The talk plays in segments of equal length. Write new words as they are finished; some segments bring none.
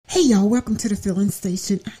Hey y'all, welcome to the Filling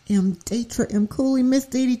Station. I am Datra M. Cooley, Miss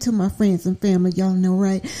Dee Dee to my friends and family, y'all know,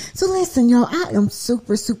 right? So listen, y'all, I am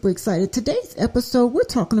super excited. Today's episode, we're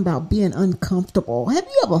talking about being uncomfortable. Have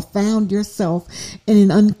you ever found yourself in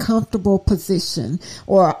an uncomfortable position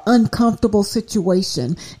or uncomfortable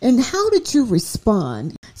situation? And how did you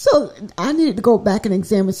respond? So I needed to go back and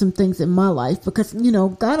examine some things in my life because,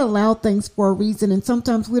 God allowed things for a reason, and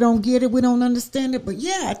sometimes we don't get it, we don't understand it. But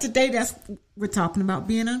yeah, today we're talking about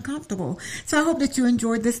being uncomfortable. So I hope that you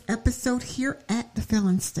enjoyed this episode here at the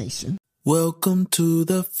Filling Station. Welcome to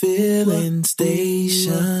the Filling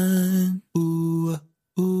Station. Ooh,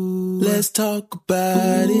 ooh. Let's talk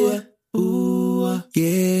about it. Ooh,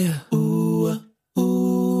 yeah. Ooh,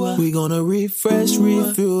 ooh. We're gonna refresh,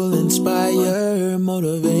 refuel, inspire,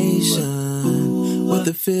 motivation with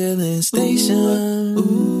the Filling Station.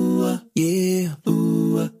 Ooh, yeah.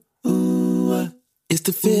 Ooh, ooh. It's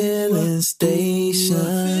the Filling Station.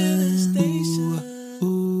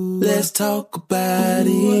 Ooh, let's talk about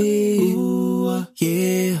it. Ooh,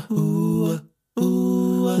 yeah. Ooh,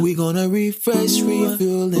 ooh. We're gonna refresh,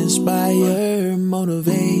 refuel, inspire,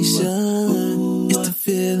 motivation. It's the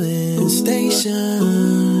Filling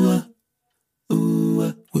Station.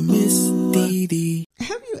 Ooh, with Miss Dee Dee.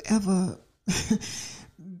 Have you ever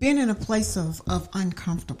been in a place of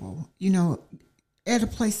uncomfortable? At a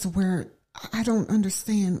place where I don't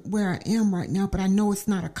understand where I am right now, but I know it's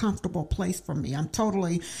not a comfortable place for me. I'm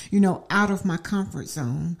totally, out of my comfort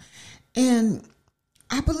zone. And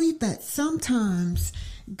I believe that sometimes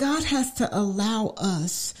God has to allow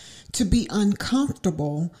us to be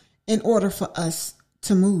uncomfortable in order for us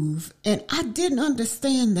to move. And I didn't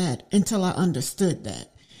understand that until I understood that.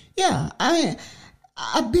 Yeah,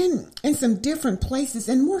 I've been in some different places,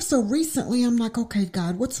 and more so recently, I'm like, okay,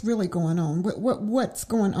 God, what's really going on? What's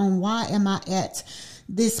going on? Why am I at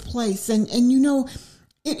this place? And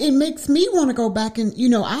it makes me want to go back and,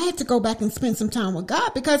 I had to go back and spend some time with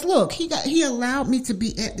God because look, he allowed me to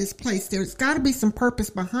be at this place. There's got to be some purpose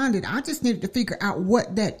behind it. I just needed to figure out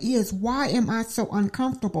what that is. Why am I so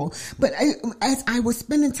uncomfortable? But as I was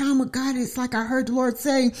spending time with God, it's like I heard the Lord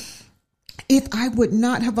say, if I would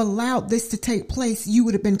not have allowed this to take place, you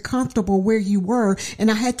would have been comfortable where you were. And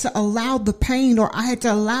I had to allow the pain, or I had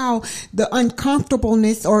to allow the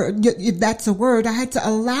uncomfortableness, or if that's a word, I had to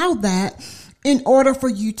allow that in order for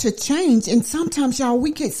you to change. And sometimes, y'all,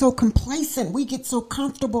 we get so complacent. We get so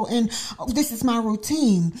comfortable in, this is my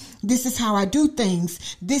routine. This is how I do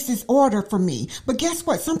things. This is order for me. But guess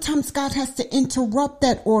what? Sometimes God has to interrupt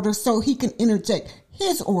that order so he can interject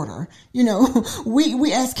his order.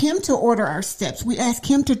 We ask him to order our steps. We ask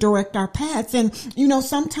him to direct our paths. And,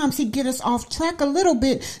 sometimes he get us off track a little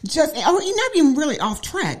bit, or not even really off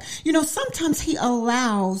track. Sometimes he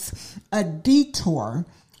allows a detour.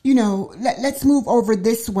 Let's move over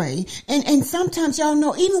this way. And sometimes, y'all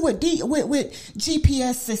know, even with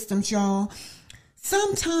GPS systems, y'all,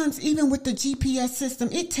 sometimes even with the GPS system,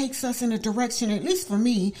 it takes us in a direction, at least for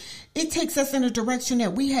me, it takes us in a direction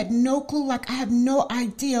that we had no clue, like I have no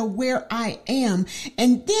idea where I am.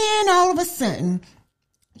 And then all of a sudden,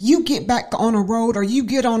 you get back on a road, or you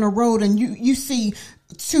get on a road and you see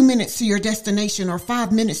 2 minutes to your destination or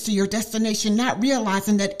 5 minutes to your destination, not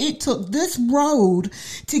realizing that it took this road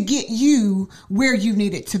to get you where you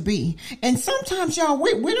needed to be. And sometimes, y'all,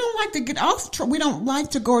 we don't like to get off. We don't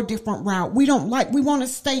like to go a different route. We want to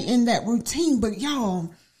stay in that routine. But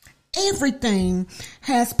y'all, everything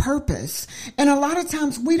has purpose. And a lot of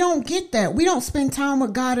times we don't get that. We don't spend time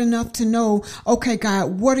with God enough to know, okay,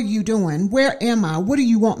 God, what are you doing? Where am I? What do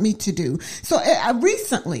you want me to do? So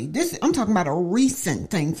recently, I'm talking about a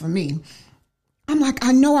recent thing for me. I'm like,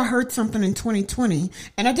 I know I heard something in 2020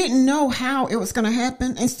 and I didn't know how it was going to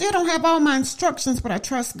happen, and still don't have all my instructions, but I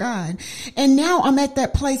trust God. And now I'm at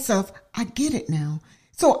that place of, I get it now.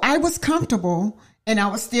 So I was comfortable, and I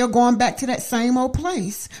was still going back to that same old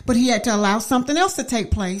place, but he had to allow something else to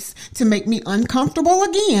take place to make me uncomfortable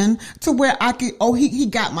again, to where I could, he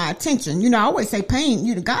got my attention. I always say pain,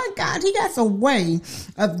 God, he got a way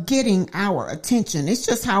of getting our attention. It's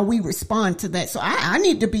just how we respond to that. So I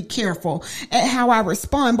need to be careful at how I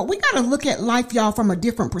respond, but we got to look at life, y'all, from a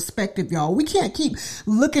different perspective, y'all. We can't keep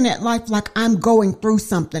looking at life like I'm going through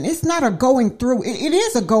something. It's not a going through. It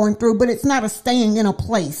is a going through, but it's not a staying in a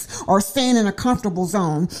place or staying in a comfortable comfortable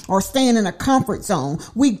zone or staying in a comfort zone.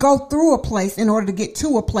 We go through a place in order to get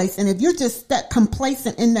to a place. And if you're just that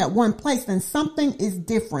complacent in that one place, then something is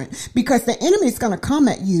different, because the enemy is going to come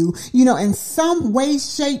at you, in some way,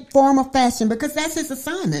 shape, form, or fashion, because that's his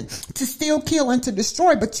assignment, to steal, kill, and to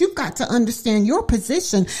destroy. But you've got to understand your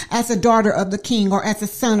position as a daughter of the king or as a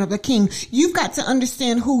son of the king. You've got to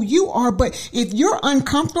understand who you are. But if you're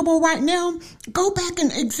uncomfortable right now, go back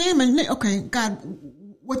and examine, okay, God,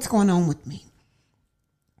 what's going on with me?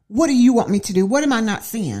 What do you want me to do? What am I not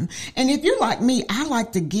seeing? And if you're like me, I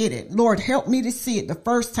like to get it. Lord, help me to see it the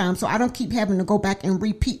first time so I don't keep having to go back and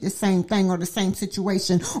repeat the same thing or the same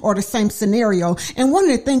situation or the same scenario. And one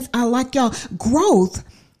of the things I like, y'all, growth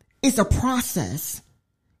is a process.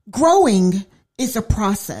 Growing is a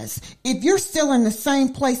process. If you're still in the same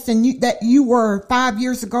place that you were 5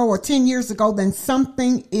 years ago or 10 years ago, then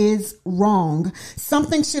something is wrong.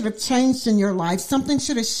 Something should have changed in your life. Something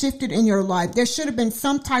should have shifted in your life. There should have been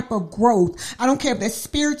some type of growth. I don't care if it's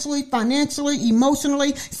spiritually, financially,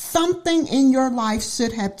 emotionally, something in your life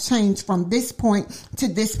should have changed from this point to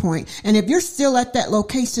this point. And if you're still at that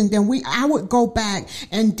location, then I would go back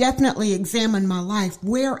and definitely examine my life.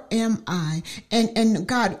 Where am I? And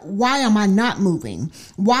God, why am I not moving?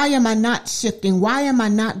 Why am I not shifting? Why am I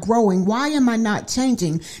not growing? Why am I not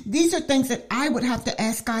changing? These are things that I would have to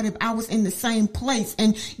ask God if I was in the same place.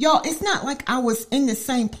 And y'all, it's not like I was in the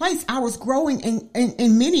same place. I was growing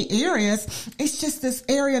in many areas. It's just this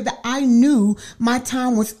area that I knew my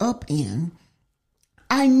time was up in.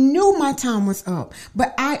 I knew my time was up,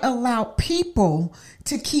 but I allowed people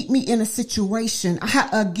to keep me in a situation. I,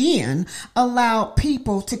 again, allowed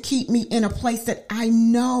people to keep me in a place that I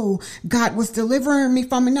know God was delivering me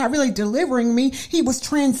from, and not really delivering me. He was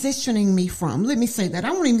transitioning me from. Let me say that.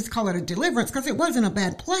 I won't even call it a deliverance, because it wasn't a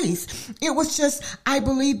bad place. It was just, I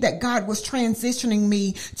believe that God was transitioning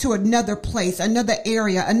me to another place, another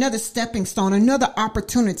area, another stepping stone, another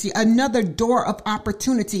opportunity, another door of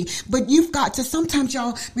opportunity. But you've got to, sometimes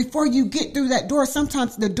y'all, before you get through that door,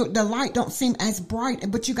 sometimes the light don't seem as bright,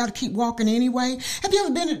 but you got to keep walking anyway. Have you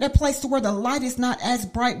ever been at that place to where the light is not as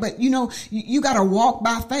bright, but you got to walk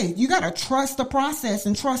by faith. You got to trust the process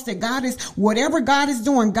and trust that God is, whatever God is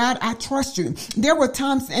doing, God, I trust you. There were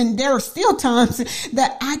times, and there are still times,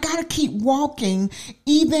 that I got to keep walking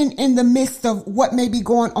even in the midst of what may be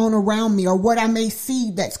going on around me or what I may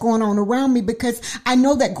see that's going on around me, because I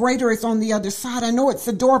know that greater is on the other side. I know it's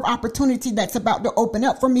a door of opportunity that's about to open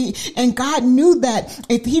up for me. And God knew that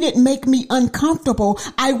if he didn't make me uncomfortable,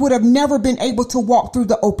 I would have never been able to walk through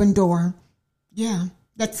the open door. Yeah,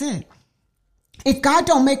 that's it. If God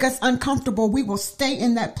don't make us uncomfortable, we will stay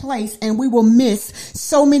in that place and we will miss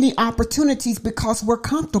so many opportunities because we're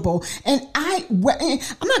comfortable. And I'm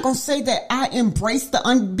not going to say that I embrace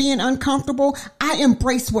being uncomfortable. I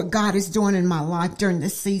embrace what God is doing in my life during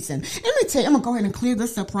this season. Let me tell you, I'm going to go ahead and clear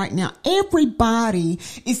this up right now. Everybody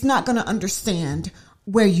is not going to understand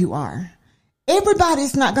where you are.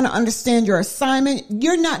 Everybody's not going to understand your assignment.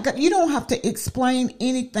 You don't have to explain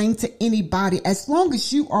anything to anybody. As long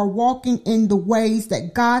as you are walking in the ways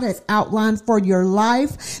that God has outlined for your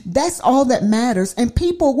life, that's all that matters. And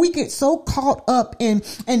people, we get so caught up in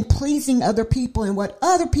pleasing other people and what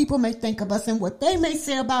other people may think of us and what they may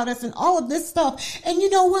say about us and all of this stuff. And you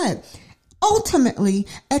know what? Ultimately,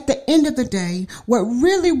 at the end of the day, what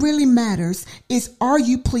really, really matters is, are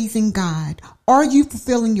you pleasing God? Are you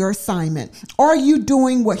fulfilling your assignment? Are you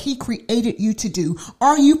doing what he created you to do?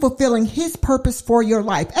 Are you fulfilling his purpose for your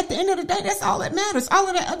life? At the end of the day, that's all that matters. All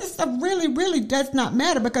of that other stuff really, really does not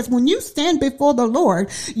matter, because when you stand before the Lord,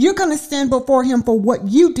 you're going to stand before him for what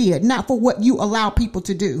you did, not for what you allow people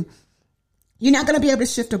to do. You're not going to be able to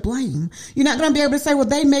shift the blame. You're not going to be able to say, well,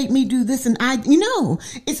 they made me do this and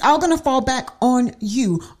it's all going to fall back on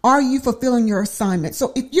you. Are you fulfilling your assignment?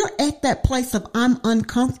 So if you're at that place of I'm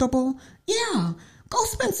uncomfortable, go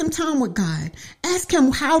spend some time with God. Ask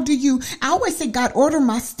him, I always say, God, order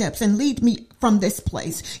my steps and lead me from this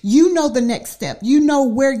place. You know the next step. You know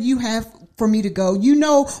where you have for me to go. You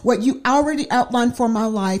know what you already outlined for my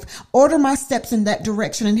life. Order my steps in that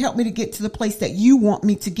direction and help me to get to the place that you want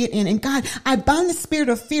me to get in. And God, I bind the spirit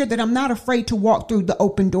of fear that I'm not afraid to walk through the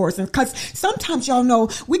open doors. And because sometimes y'all know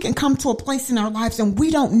we can come to a place in our lives and we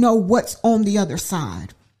don't know what's on the other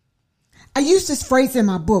side. I use this phrase in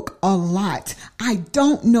my book a lot. I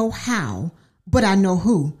don't know how, but I know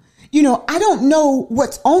who. I don't know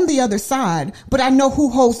what's on the other side, but I know who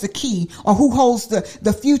holds the key or who holds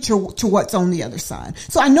the future to what's on the other side.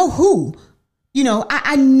 So I know who, You know,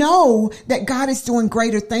 I know that God is doing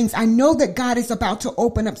greater things. I know that God is about to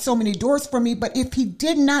open up so many doors for me. But if he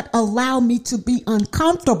did not allow me to be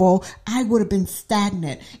uncomfortable, I would have been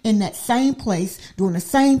stagnant in that same place, doing the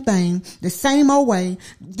same thing, the same old way,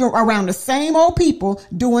 around the same old people,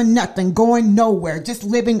 doing nothing, going nowhere, just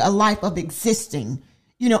living a life of existing.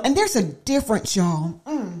 You know, and there's a difference, y'all.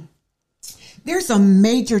 There's a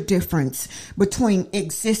major difference between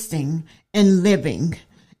existing and living.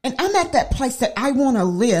 And I'm at that place that I want to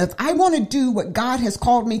live. I want to do what God has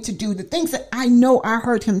called me to do. The things that I know I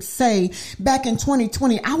heard him say back in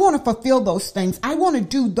 2020. I want to fulfill those things. I want to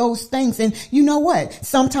do those things. And you know what?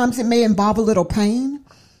 Sometimes it may involve a little pain.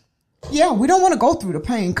 Yeah, we don't want to go through the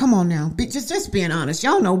pain. Come on now. Just being honest.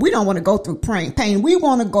 Y'all know we don't want to go through pain. We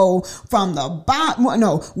want to go from the bottom.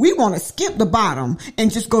 No, we want to skip the bottom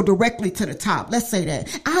and just go directly to the top. Let's say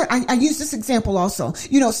that. I use this example also.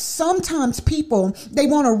 You know, sometimes people, they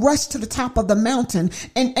want to rush to the top of the mountain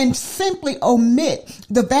and simply omit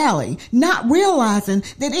the valley, not realizing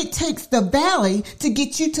that it takes the valley to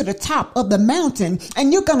get you to the top of the mountain.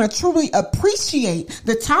 And you're going to truly appreciate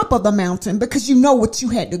the top of the mountain because you know what you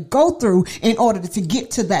had to go through in order to get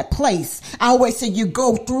to that place. I always say you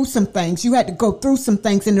go through some things. You had to go through some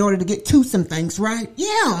things in order to get to some things, right?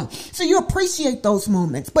 Yeah. So you appreciate those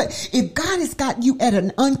moments. But if God has got you at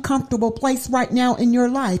an uncomfortable place right now in your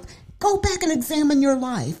life, go back and examine your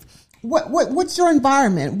life. What's your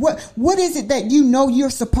environment? What is it that you know you're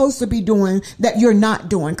supposed to be doing that you're not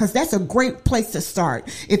doing? Because that's a great place to start.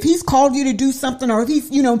 If he's called you to do something, or if he's,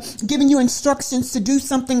 giving you instructions to do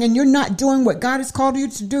something and you're not doing what God has called you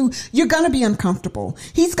to do, you're going to be uncomfortable.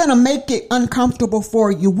 He's going to make it uncomfortable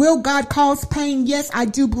for you. Will God cause pain? Yes, I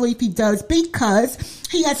do believe he does, because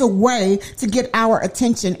he has a way to get our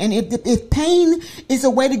attention. And if pain is a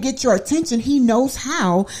way to get your attention, he knows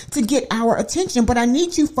how to get our attention. But I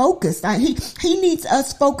need you focused. He needs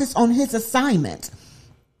us focused on his assignment.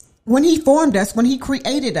 When he formed us, when he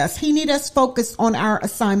created us, he needs us focused on our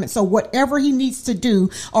assignment. So whatever he needs to do,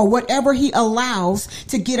 or whatever he allows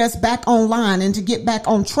to get us back online and to get back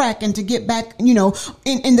on track and to get back, in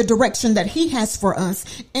the direction that he has for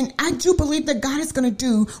us. And I do believe that God is going to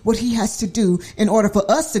do what he has to do in order for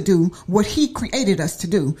us to do what he created us to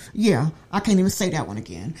do. Yeah, I can't even say that one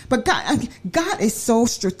again. But God is so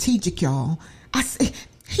strategic, y'all.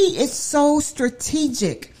 He is so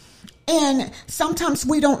strategic. And sometimes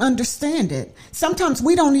we don't understand it. Sometimes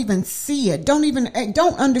we don't even see it.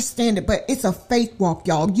 Don't understand it. But it's a faith walk,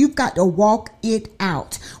 y'all. You've got to walk it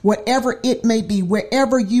out. Whatever it may be,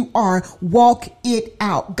 wherever you are, walk it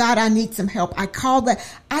out. God, I need some help. I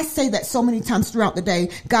say that so many times throughout the day.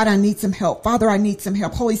 God, I need some help. Father, I need some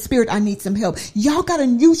help. Holy Spirit, I need some help. Y'all got to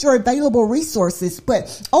use your available resources.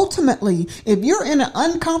 But ultimately, if you're in an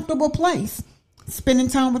uncomfortable place, spending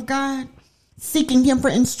time with God, seeking him for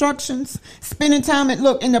instructions, spending time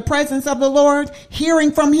in the presence of the Lord,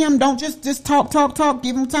 hearing from him. Don't just talk.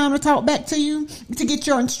 Give him time to talk back to you, to get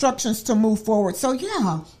your instructions to move forward. So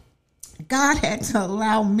yeah, God had to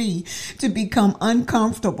allow me to become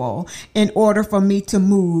uncomfortable in order for me to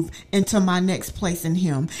move into my next place in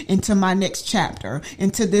him, into my next chapter,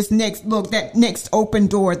 into this that next open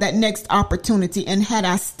door, that next opportunity. And had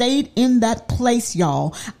I stayed in that place,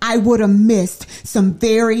 y'all, I would have missed some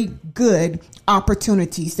very good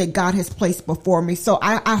opportunities that God has placed before me. So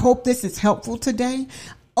I hope this is helpful today.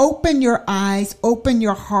 Open your eyes, open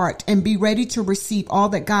your heart, and be ready to receive all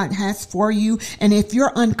that God has for you. And if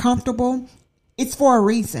you're uncomfortable, it's for a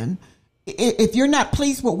reason. If you're not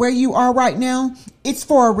pleased with where you are right now, it's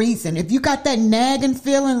for a reason. If you got that nagging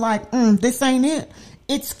feeling like, this ain't it,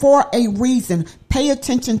 it's for a reason. Pay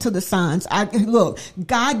attention to the signs. Look,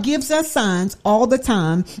 God gives us signs all the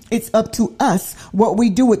time. It's up to us what we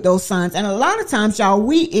do with those signs. And a lot of times, y'all,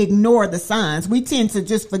 we ignore the signs. We tend to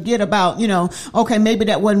just forget about, okay, maybe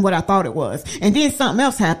that wasn't what I thought it was. And then something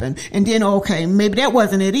else happened. And then, okay, maybe that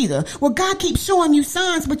wasn't it either. Well, God keeps showing you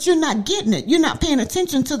signs, but you're not getting it. You're not paying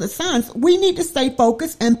attention to the signs. We need to stay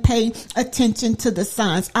focused and pay attention to the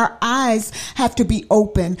signs. Our eyes have to be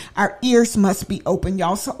open. Our ears must be open,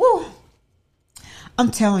 y'all. So, I'm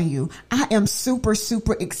telling you, I am super,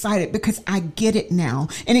 super excited because I get it now.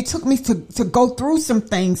 And it took me to go through some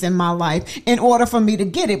things in my life in order for me to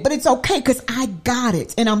get it. But it's okay because I got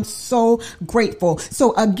it. And I'm so grateful.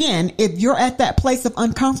 So again, if you're at that place of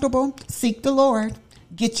uncomfortable, seek the Lord.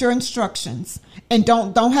 Get your instructions. And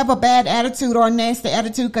don't have a bad attitude or a nasty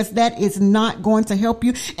attitude, because that is not going to help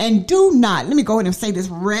you. And do not, let me go ahead and say this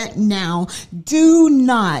right now, do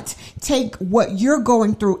not take what you're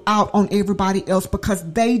going through out on everybody else, because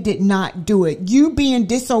they did not do it. You being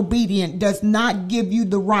disobedient does not give you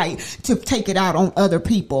the right to take it out on other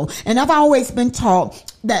people. And I've always been taught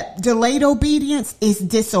that delayed obedience is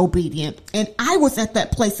disobedient. And I was at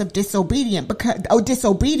that place of disobedience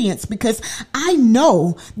because I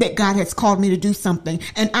know that God has called me to do something,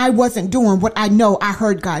 and I wasn't doing what I know I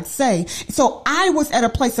heard God say. So I was at a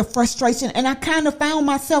place of frustration, and I kind of found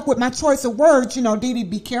myself with my choice of words. You know, Dee Dee,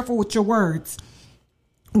 be careful with your words.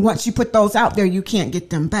 Once you put those out there, you can't get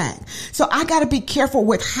them back. So I got to be careful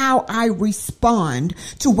with how I respond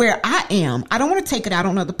to where I am. I don't want to take it out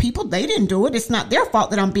on other people. They didn't do it. It's not their fault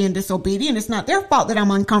that I'm being disobedient. It's not their fault that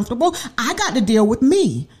I'm uncomfortable. I got to deal with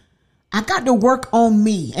me. I got to work on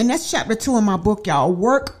me. And that's chapter 2 in my book, y'all.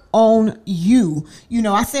 Work on you. You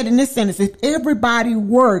know, I said in this sentence, if everybody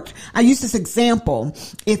worked, I use this example.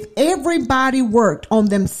 If everybody worked on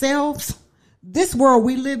themselves, this world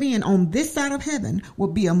we live in on this side of heaven will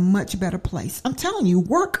be a much better place. I'm telling you,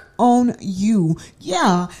 work on you.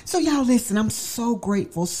 Yeah. So y'all listen, I'm so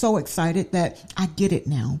grateful, so excited that I get it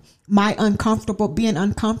now. Being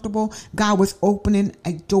uncomfortable, God was opening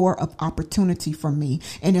a door of opportunity for me.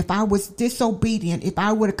 And if I was disobedient, if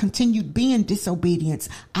I would have continued being disobedient,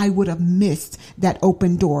 I would have missed that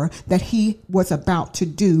open door that he was about to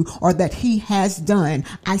do, or that he has done.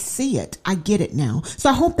 I see it. I get it now. So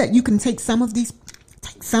I hope that you can take some of this,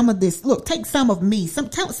 take some of me, some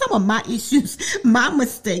of my issues, my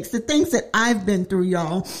mistakes, the things that I've been through,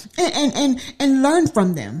 y'all, and learn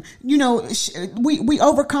from them. You know, we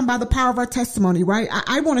overcome by the power of our testimony, right?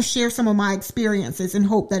 I want to share some of my experiences and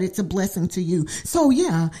hope that it's a blessing to you. So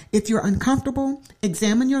yeah, if you're uncomfortable,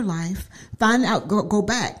 examine your life, find out, go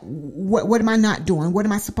back. What am I not doing? What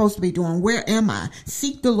am I supposed to be doing? Where am I?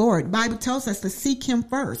 Seek the Lord. The Bible tells us to seek him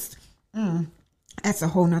first. That's a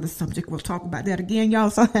whole nother subject. We'll talk about that again,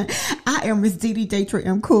 y'all. So I am Miss Dee Dee Daytra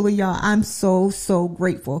M. Cooler, y'all. I'm so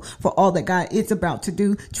grateful for all that God is about to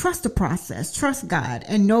do. Trust the process, trust God,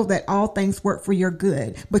 and know that all things work for your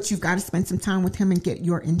good. But you've got to spend some time with him and get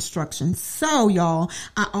your instructions. So y'all,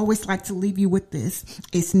 I always like to leave you with this.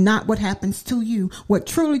 It's not what happens to you. What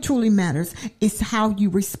truly matters is how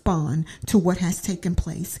you respond to what has taken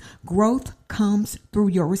place. Growth comes through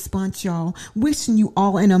your response, y'all. Wishing you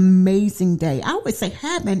all an amazing day. I always say,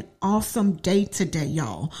 have an awesome day today,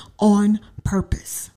 y'all, on purpose.